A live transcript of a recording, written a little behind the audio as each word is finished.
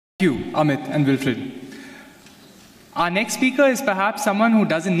Thank you, Amit and Wilfred. Our next speaker is perhaps someone who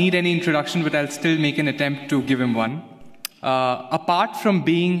doesn't need any introduction, but I'll still make an attempt to give him one. Apart from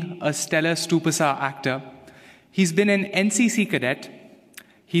being a stellar Stupasa actor, he's been an NCC cadet.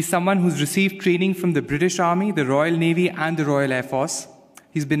 He's someone who's received training from the British Army, the Royal Navy, and the Royal Air Force.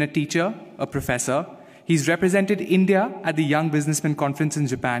 He's been a teacher, a professor. He's represented India at the Young Businessman Conference in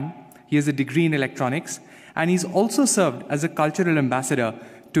Japan. He has a degree in electronics, and he's also served as a cultural ambassador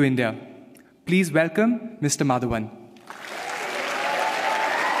to India. Please welcome Mr. Maadhavan.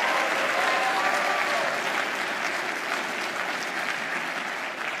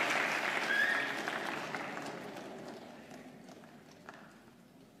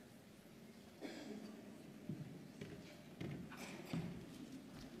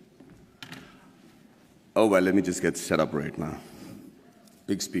 Oh, well, let me just get set up right now.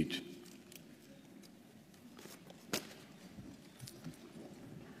 Big speech.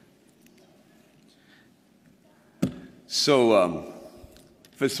 So,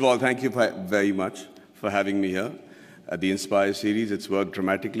 first of all, thank you very much for having me here at the Inspire series. It's worked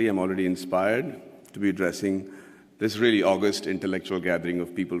dramatically. I'm already inspired to be addressing this really august intellectual gathering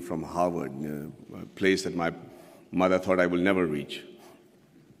of people from Harvard, a place that my mother thought I will never reach.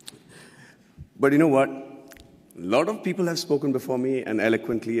 But you know what? A lot of people have spoken before me and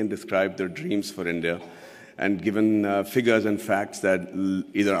eloquently and described their dreams for India and given figures and facts that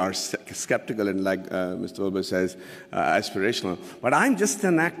either are skeptical and, like Mr. Wilbur says, aspirational. But I'm just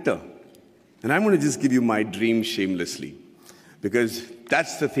an actor, and I'm going to just give you my dream shamelessly, because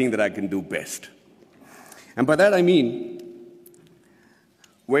that's the thing that I can do best. And by that I mean,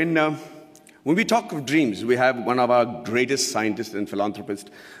 when we talk of dreams, we have one of our greatest scientists and philanthropists,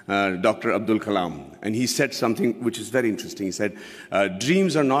 Dr. Abdul Kalam, and he said something which is very interesting. He said,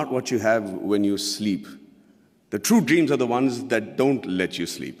 dreams are not what you have when you sleep. The true dreams are the ones that don't let you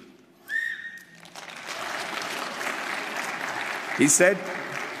sleep. He said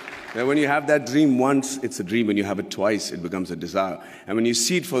that when you have that dream once, it's a dream. When you have it twice, it becomes a desire. And when you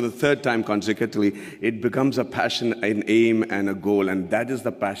see it for the third time consecutively, it becomes a passion, an aim, and a goal. And that is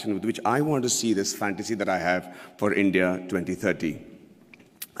the passion with which I want to see this fantasy that I have for India 2030.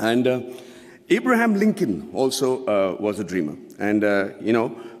 And Abraham Lincoln also was a dreamer. And,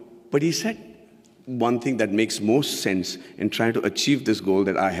 but he said one thing that makes most sense in trying to achieve this goal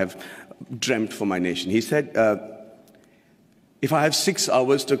that I have dreamt for my nation. He said, if I have 6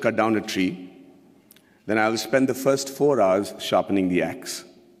 hours to cut down a tree, then I will spend the first 4 hours sharpening the axe.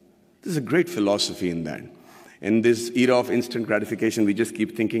 There's a great philosophy in that. In this era of instant gratification, we just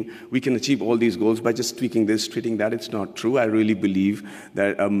keep thinking we can achieve all these goals by just tweaking this, tweaking that. It's not true. I really believe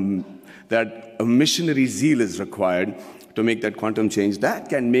that, that a missionary zeal is required to make that quantum change that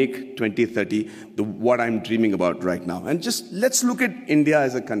can make 2030 what I'm dreaming about right now. And just let's look at India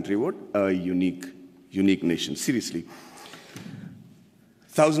as a country. What a unique nation, seriously.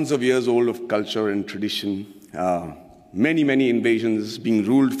 Thousands of years old of culture and tradition, many invasions, being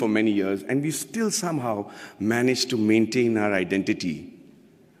ruled for many years, and we still somehow managed to maintain our identity.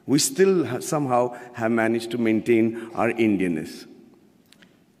 We still somehow have managed to maintain our Indianness,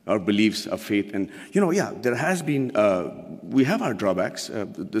 our beliefs, our faith. And, there has been, we have our drawbacks.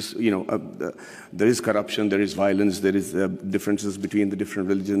 There is corruption, there is violence, there is differences between the different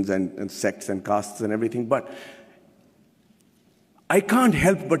religions and sects and castes and everything. But I can't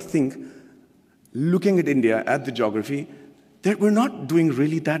help but think, looking at India, at the geography, that we're not doing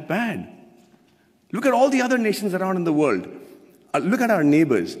really that bad. Look at all the other nations around in the world. Look at our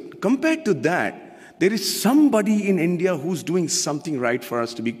neighbors. Compared to that, there is somebody in India who's doing something right for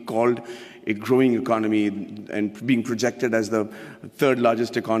us to be called a growing economy and being projected as the third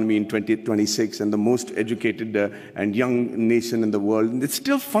largest economy in 2026 and the most educated and young nation in the world. And it's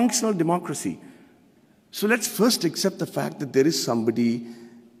still functional democracy. So let's first accept the fact that there is some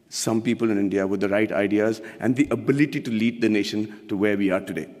people in India with the right ideas and the ability to lead the nation to where we are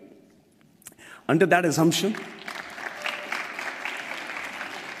today. Under that assumption,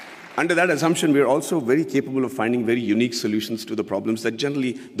 we are also very capable of finding very unique solutions to the problems that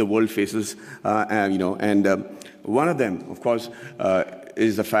generally the world faces. One of them, of course,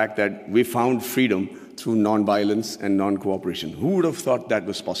 is the fact that we found freedom through non-violence and non-cooperation. Who would have thought that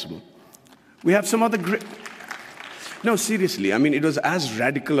was possible? We have some other great... No, seriously, I mean, it was as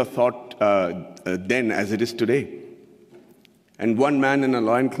radical a thought then as it is today. And one man in a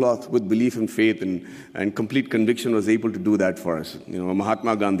loincloth with belief and faith and complete conviction was able to do that for us,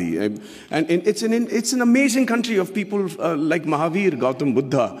 Mahatma Gandhi. And it's an amazing country of people like Mahavir, Gautam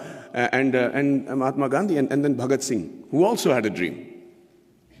Buddha, and Mahatma Gandhi, and then Bhagat Singh, who also had a dream.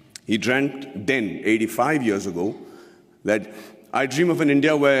 He dreamt then, 85 years ago, that I dream of an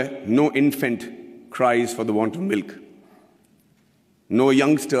India where no infant cries for the want of milk. No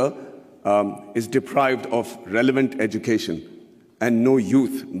youngster is deprived of relevant education, and no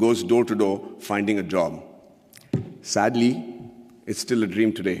youth goes door to door finding a job. Sadly, it's still a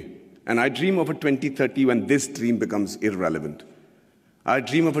dream today. And I dream of a 2030 when this dream becomes irrelevant. I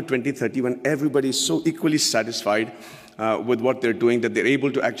dream of a 2030 when everybody is so equally satisfied with what they're doing that they're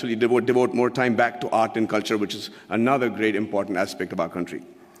able to actually devote more time back to art and culture, which is another great important aspect of our country.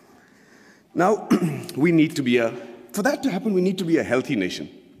 Now, for that to happen, we need to be a healthy nation.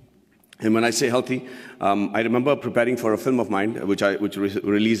 And when I say healthy, I remember preparing for a film of mine, which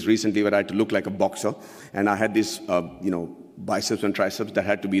released recently, where I had to look like a boxer, and I had these, biceps and triceps that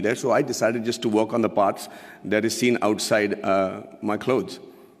had to be there. So I decided just to work on the parts that is seen outside my clothes.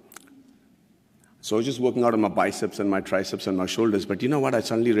 So I was just working out on my biceps and my triceps and my shoulders. But you know what? I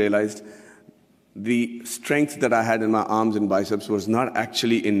suddenly realized the strength that I had in my arms and biceps was not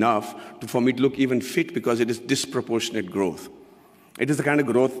actually enough for me to look even fit, because it is disproportionate growth. It is the kind of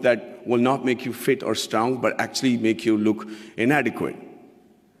growth that will not make you fit or strong, but actually make you look inadequate.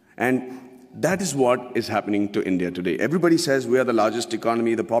 And that is what is happening to India today. Everybody says we are the largest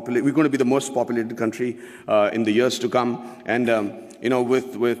economy, we're going to be the most populated country in the years to come. And,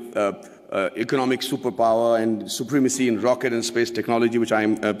 with economic superpower and supremacy in rocket and space technology, which I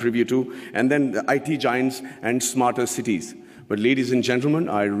am privy to, and then the IT giants and smarter cities. But ladies and gentlemen,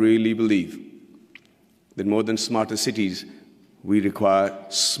 I really believe that more than smarter cities, we require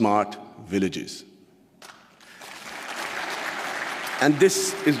smart villages. And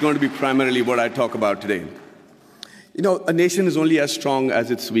this is going to be primarily what I talk about today. You know, a nation is only as strong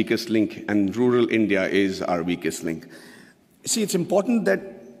as its weakest link, and rural India is our weakest link. See, it's important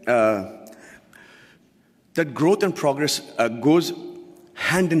that that growth and progress goes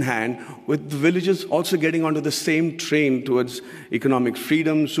hand in hand with the villages also getting onto the same train towards economic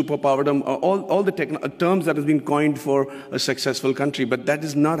freedom, superpowerdom, all the terms that have been coined for a successful country. But that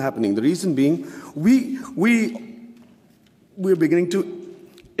is not happening. The reason being, we're beginning to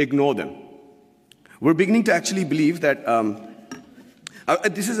ignore them. We're beginning to actually believe that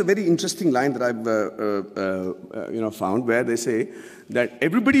this is a very interesting line that I've found, where they say that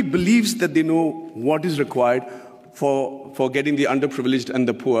everybody believes that they know what is required for getting the underprivileged and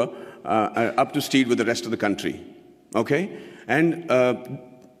the poor up to speed with the rest of the country. Okay? And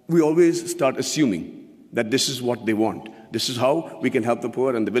we always start assuming that this is what they want. This is how we can help the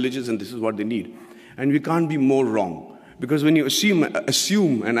poor and the villages, and this is what they need. And we can't be more wrong. Because when you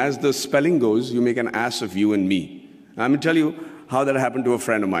assume, and as the spelling goes, you make an ass of you and me. I'm going to tell you how that happened to a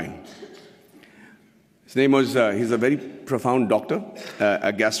friend of mine. His name was, he's a very profound doctor,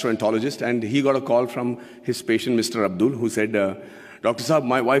 a gastroenterologist, and he got a call from his patient, Mr. Abdul, who said, Dr. Saab,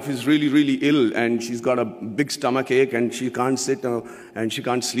 my wife is really, really ill, and she's got a big stomach ache, and she can't sit, and she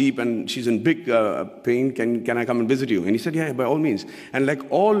can't sleep, and she's in big pain. Can I come and visit you? And he said, yeah, by all means. And like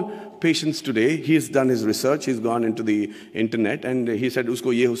all patients today, he's done his research, he's gone into the internet, and he said,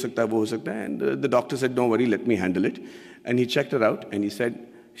 usko ye ho sakta hai, wo ho sakta hai. And the doctor said, don't worry, let me handle it. And he checked her out, and he said,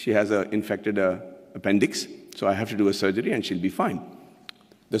 she has an infected appendix, so I have to do a surgery, and she'll be fine.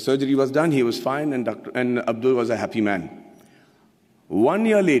 The surgery was done, he was fine, and Abdul was a happy man. 1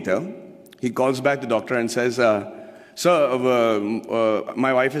 year later, he calls back the doctor and says, sir,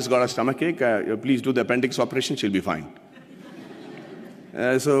 my wife has got a stomach ache, please do the appendix operation, she'll be fine.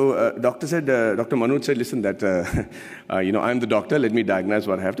 So Dr. Manoj said, listen, I'm the doctor, let me diagnose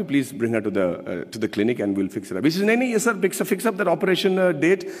what I have to, please bring her to the clinic and we'll fix it up. He says, no, yes sir, fix up that operation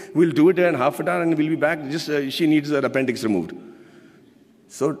date, we'll do it in half an hour and we'll be back, just she needs her appendix removed.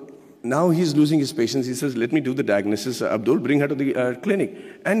 So now he's losing his patience. He says, let me do the diagnosis, Abdul, bring her to the clinic.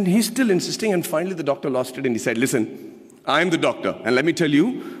 And he's still insisting, and finally the doctor lost it and he said, listen, I'm the doctor, and let me tell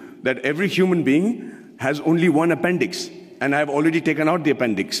you that every human being has only one appendix, and I've already taken out the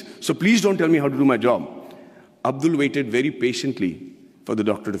appendix. So please don't tell me how to do my job. Abdul waited very patiently for the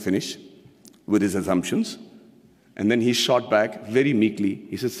doctor to finish with his assumptions, and then he shot back very meekly.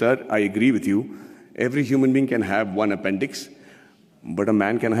 He said, sir, I agree with you. Every human being can have one appendix, but a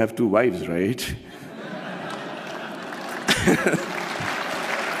man can have two wives, right?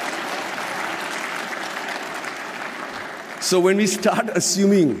 So when we start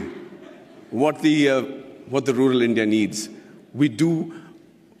assuming what the rural India needs, we do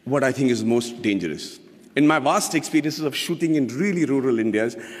what I think is most dangerous. In my vast experiences of shooting in really rural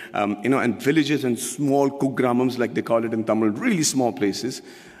Indias, and villages and small kugramams, like they call it in Tamil, really small places,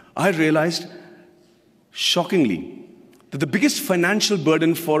 I realized, shockingly, that the biggest financial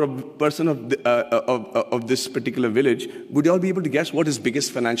burden for a person of this particular village, would you all be able to guess what his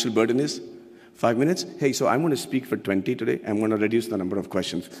biggest financial burden is? 5 minutes? Hey, so I'm going to speak for 20 today. I'm going to reduce the number of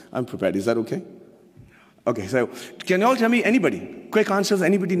questions. I'm prepared. Is that okay? Okay, so can you all tell me, anybody, quick answers,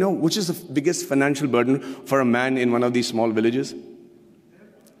 anybody know which is the biggest financial burden for a man in one of these small villages?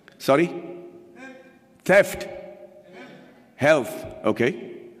 Sorry? Theft. Health.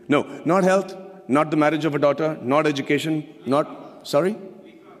 Okay. No, not health, not the marriage of a daughter, not education, not, sorry?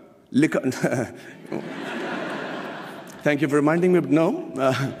 Liquor. Thank you for reminding me. No.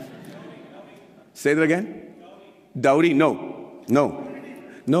 Say that again. Dowry. No. No.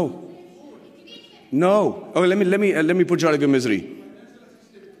 No. No. Oh, let me put you out of your misery.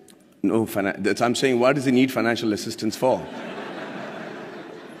 No, I'm saying, what does he need financial assistance for?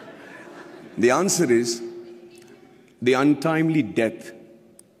 The answer is the untimely death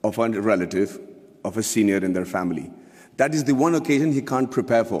of a relative, of a senior in their family. That is the one occasion he can't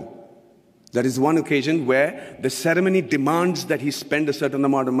prepare for. That is one occasion where the ceremony demands that he spend a certain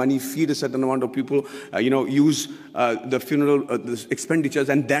amount of money, feed a certain amount of people, use the funeral the expenditures,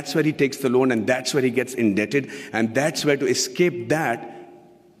 and that's where he takes the loan, and that's where he gets indebted, and that's where, to escape that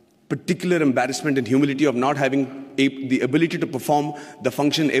particular embarrassment and humility of not having the ability to perform the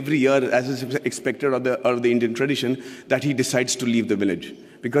function every year as is expected of the Indian tradition, that he decides to leave the village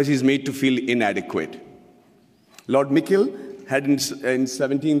because he's made to feel inadequate. Lord Mickle had in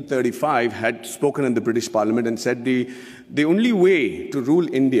 1735 had spoken in the British Parliament and said the only way to rule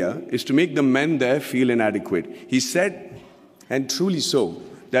India is to make the men there feel inadequate. He said, and truly so,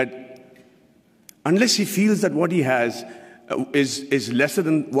 that unless he feels that what he has is lesser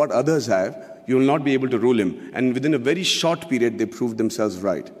than what others have, you will not be able to rule him. And within a very short period, they proved themselves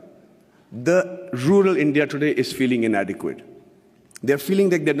right. The rural India today is feeling inadequate. They're feeling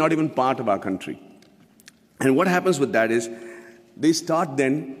that they're not even part of our country. And what happens with that is, they start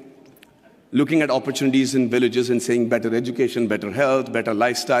then looking at opportunities in villages and saying better education, better health, better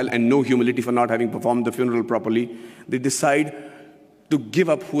lifestyle, and no humility for not having performed the funeral properly. They decide to give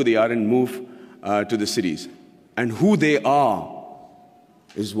up who they are and move to the cities. And who they are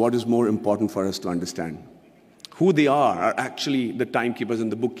is what is more important for us to understand. Who they are actually the timekeepers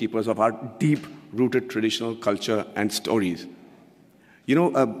and the bookkeepers of our deep-rooted traditional culture and stories.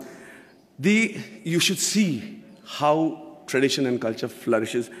 You should see how tradition and culture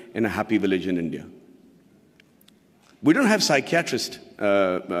flourishes in a happy village in India. We don't have psychiatrists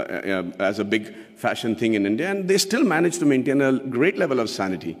as a big fashion thing in India, and they still manage to maintain a great level of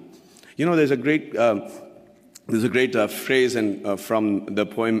sanity. There's a great phrase from the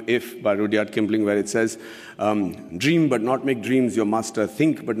poem If by Rudyard Kipling, where it says, dream but not make dreams your master,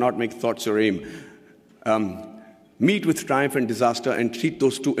 think but not make thoughts your aim. Meet with triumph and disaster and treat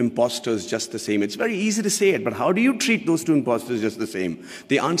those two impostors just the same. It's very easy to say it, but how do you treat those two impostors just the same?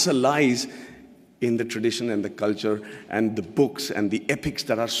 The answer lies in the tradition and the culture and the books and the epics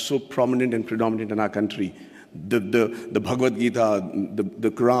that are so prominent and predominant in our country. The Bhagavad Gita, the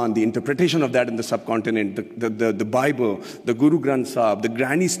Quran, the interpretation of that in the subcontinent, the Bible, the Guru Granth Sahib, the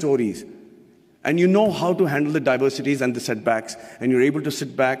granny stories. And you know how to handle the diversities and the setbacks, and you're able to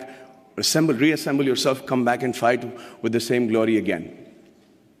sit back, reassemble yourself, come back and fight with the same glory again.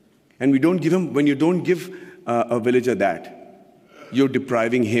 And when you don't give a villager that, you're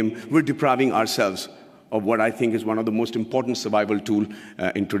depriving him, we're depriving ourselves of what I think is one of the most important survival tools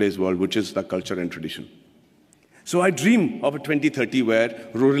in today's world, which is the culture and tradition. So I dream of a 2030 where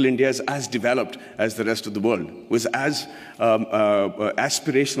rural India is as developed as the rest of the world, was as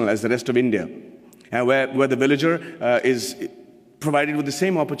aspirational as the rest of India, and where the villager is provided with the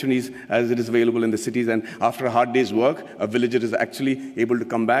same opportunities as it is available in the cities, and after a hard day's work, a villager is actually able to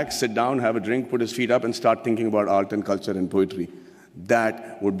come back, sit down, have a drink, put his feet up, and start thinking about art and culture and poetry.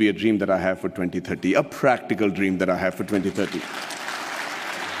 That would be a dream that I have for 2030, a practical dream that I have for 2030.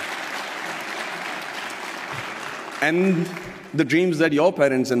 And the dreams that your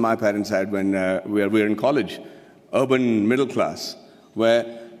parents and my parents had when we were in college, urban middle class,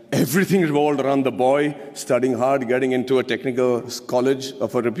 where everything revolved around the boy studying hard, getting into a technical college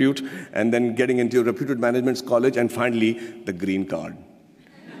of a repute, and then getting into a reputed management college, and finally, the green card.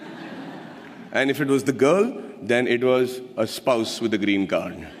 And if it was the girl, then it was a spouse with a green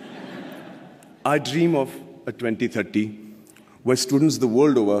card. I dream of a 2030 where students the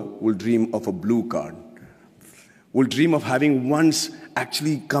world over will dream of a blue card. Will dream of having once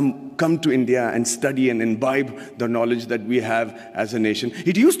actually come to India and study and imbibe the knowledge that we have as a nation.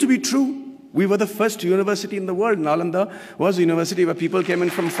 It used to be true. We were the first university in the world. Nalanda was a university where people came in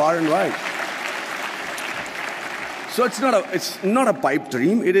from far and wide. So it's not a pipe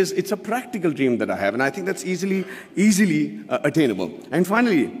dream. It's a practical dream that I have, and I think that's easily attainable. And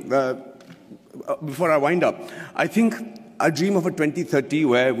finally, before I wind up, I think I dream of a 2030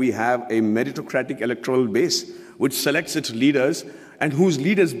 where we have a meritocratic electoral base which selects its leaders and whose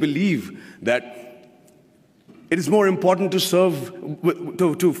leaders believe that it is more important to serve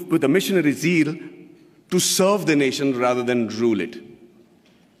with a missionary zeal to serve the nation rather than rule it.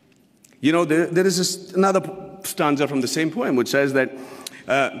 You know, there is another stanza from the same poem which says that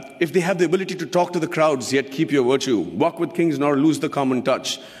if they have the ability to talk to the crowds, yet keep your virtue, walk with kings nor lose the common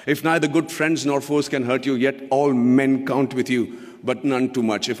touch, if neither good friends nor foes can hurt you, yet all men count with you, but none too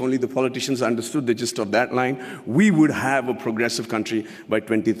much. If only the politicians understood the gist of that line, we would have a progressive country by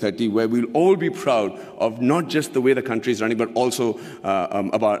 2030 where we'll all be proud of not just the way the country is running, but also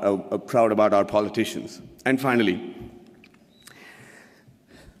proud about our politicians. And finally,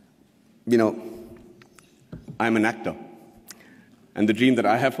 you know, I'm an actor. And the dream that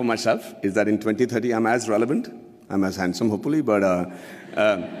I have for myself is that in 2030, I'm as relevant, I'm as handsome, hopefully, but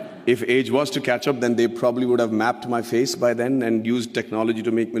if age was to catch up, then they probably would have mapped my face by then and used technology to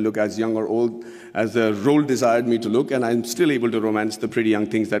make me look as young or old as the role desired me to look, and I'm still able to romance the pretty young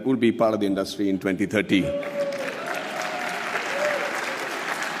things that will be part of the industry in 2030.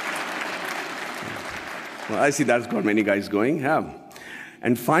 Well, I see that's got many guys going, yeah.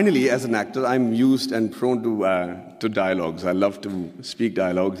 And finally, as an actor, I'm used and prone to dialogues. I love to speak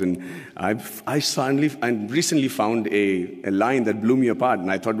dialogues, and I recently found a line that blew me apart, and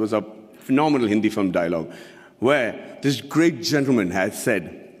I thought was a phenomenal Hindi film dialogue, where this great gentleman has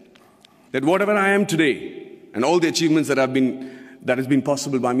said that whatever I am today, and all the achievements that has been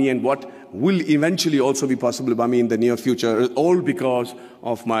possible by me, and what will eventually also be possible by me in the near future, is all because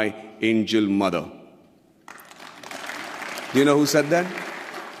of my angel mother. Do you know who said that?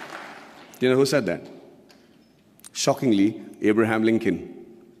 Do you know who said that? Shockingly, Abraham Lincoln.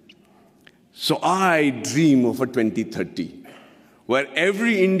 So I dream of a 2030 where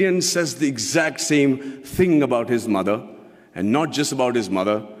every Indian says the exact same thing about his mother, and not just about his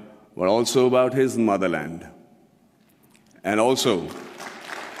mother, but also about his motherland. And also,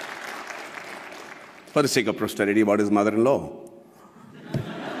 for the sake of posterity, about his mother-in-law.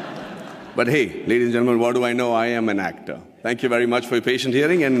 But hey, ladies and gentlemen, what do I know? I am an actor. Thank you very much for your patient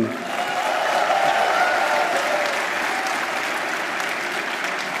hearing, and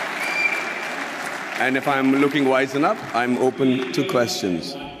if I'm looking wise enough, I'm open to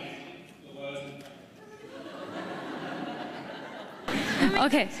questions.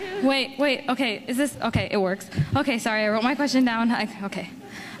 Okay, wait, okay, is this, okay, it works. Okay, sorry, I wrote my question down. Okay.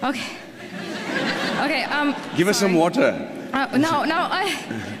 Give us some water.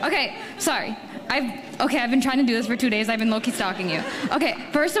 Okay, sorry. I've been trying to do this for 2 days. I've been low-key stalking you. Okay,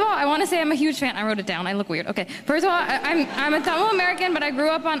 first of all, I want to say I'm a huge fan. I wrote it down. I look weird. Okay, first of all, I'm a Tamil American, but I grew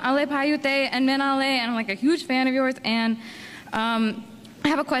up on Ale Payute and Menale, and I'm like a huge fan of yours. And I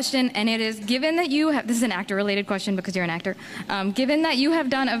have a question, and it is, given that you have, this is an actor-related question because you're an actor, given that you have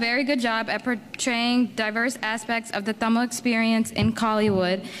done a very good job at portraying diverse aspects of the Tamil experience in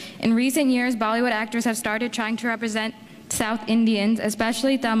Kollywood, in recent years, Bollywood actors have started trying to represent South Indians,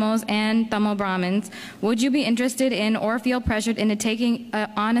 especially Tamils and Tamil Brahmins. Would you be interested in or feel pressured into taking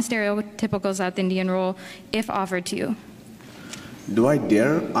on a stereotypical South Indian role if offered to you? Do I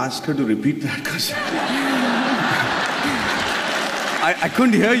dare ask her to repeat that? Because I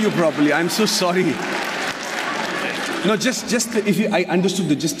couldn't hear you properly. I'm so sorry. No, I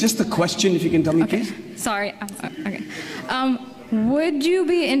understood just the question, if you can tell me, please. Sorry. Okay. Would you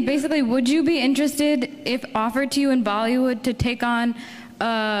be interested, if offered to you in Bollywood, to take on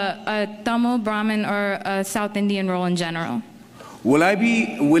a Tamil Brahmin or a South Indian role in general? Will I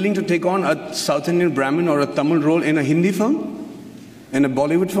be willing to take on a South Indian Brahmin or a Tamil role in a Hindi film? In a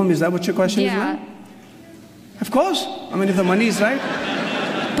Bollywood film? Is that what your question is? Yeah. Of course. I mean, if the money is right.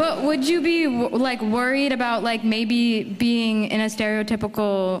 But would you be like worried about like maybe being in a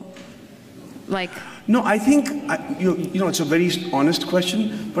stereotypical like? No, I think, you know, it's a very honest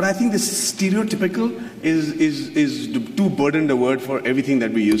question, but I think this stereotypical is too burdened a word for everything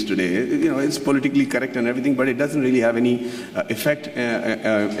that we use today. You know, it's politically correct and everything, but it doesn't really have any effect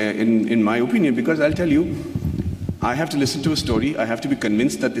in my opinion, because I'll tell you, I have to listen to a story, I have to be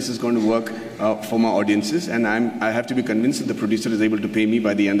convinced that this is going to work for my audiences, and I have to be convinced that the producer is able to pay me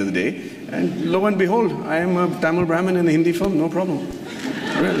by the end of the day, and lo and behold, I am a Tamil Brahmin in a Hindi film, no problem.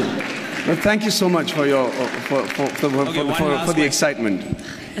 Really. Well, thank you so much for your for the excitement.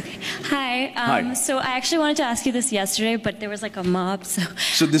 Okay. Hi. Hi. So I actually wanted to ask you this yesterday, but there was like a mob, so...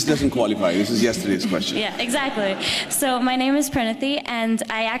 So this doesn't qualify. This is yesterday's question. Yeah, exactly. So my name is Pranati, and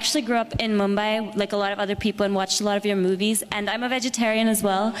I actually grew up in Mumbai, like a lot of other people, and watched a lot of your movies, and I'm a vegetarian as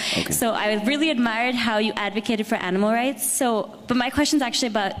well. Okay. So I really admired how you advocated for animal rights. But my question's actually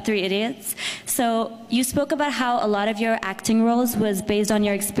about Three Idiots. So you spoke about how a lot of your acting roles was based on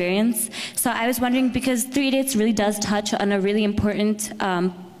your experience. So I was wondering, because Three Idiots really does touch on a really important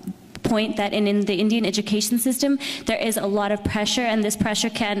point that in the Indian education system, there is a lot of pressure, and this pressure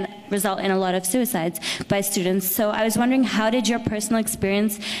can result in a lot of suicides by students. So I was wondering, how did your personal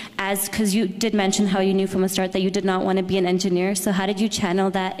experience, because you did mention how you knew from the start that you did not want to be an engineer, so how did you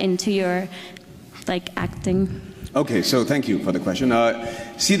channel that into your acting? Okay, so thank you for the question.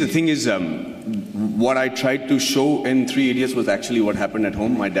 See, the thing is, what I tried to show in Three Idiots was actually what happened at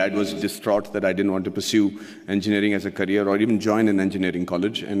home. My dad was distraught that I didn't want to pursue engineering as a career or even join an engineering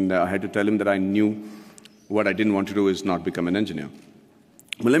college, and I had to tell him that I knew what I didn't want to do is not become an engineer.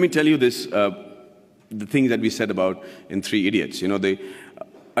 But let me tell you this, the thing that we said about in Three Idiots.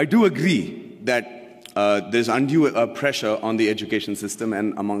 I do agree that there's undue pressure on the education system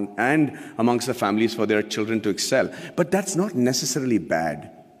and amongst the families for their children to excel. But that's not necessarily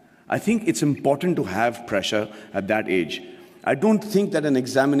bad. I think it's important to have pressure at that age. I don't think that an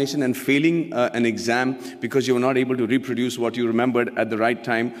examination and failing an exam because you were not able to reproduce what you remembered at the right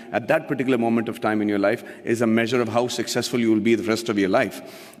time, at that particular moment of time in your life, is a measure of how successful you will be the rest of your life.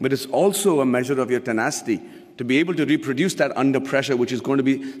 But it's also a measure of your tenacity to be able to reproduce that under pressure, which is going to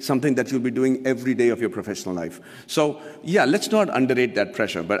be something that you'll be doing every day of your professional life. So, yeah, let's not underrate that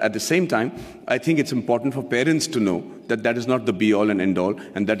pressure. But at the same time, I think it's important for parents to know that that is not the be-all and end-all,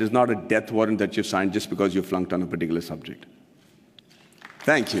 and that is not a death warrant that you've signed just because you flunked on a particular subject.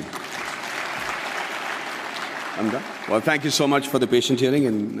 Thank you. I'm done. Well, thank you so much for the patient hearing,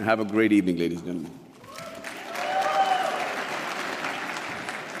 and have a great evening, ladies and gentlemen.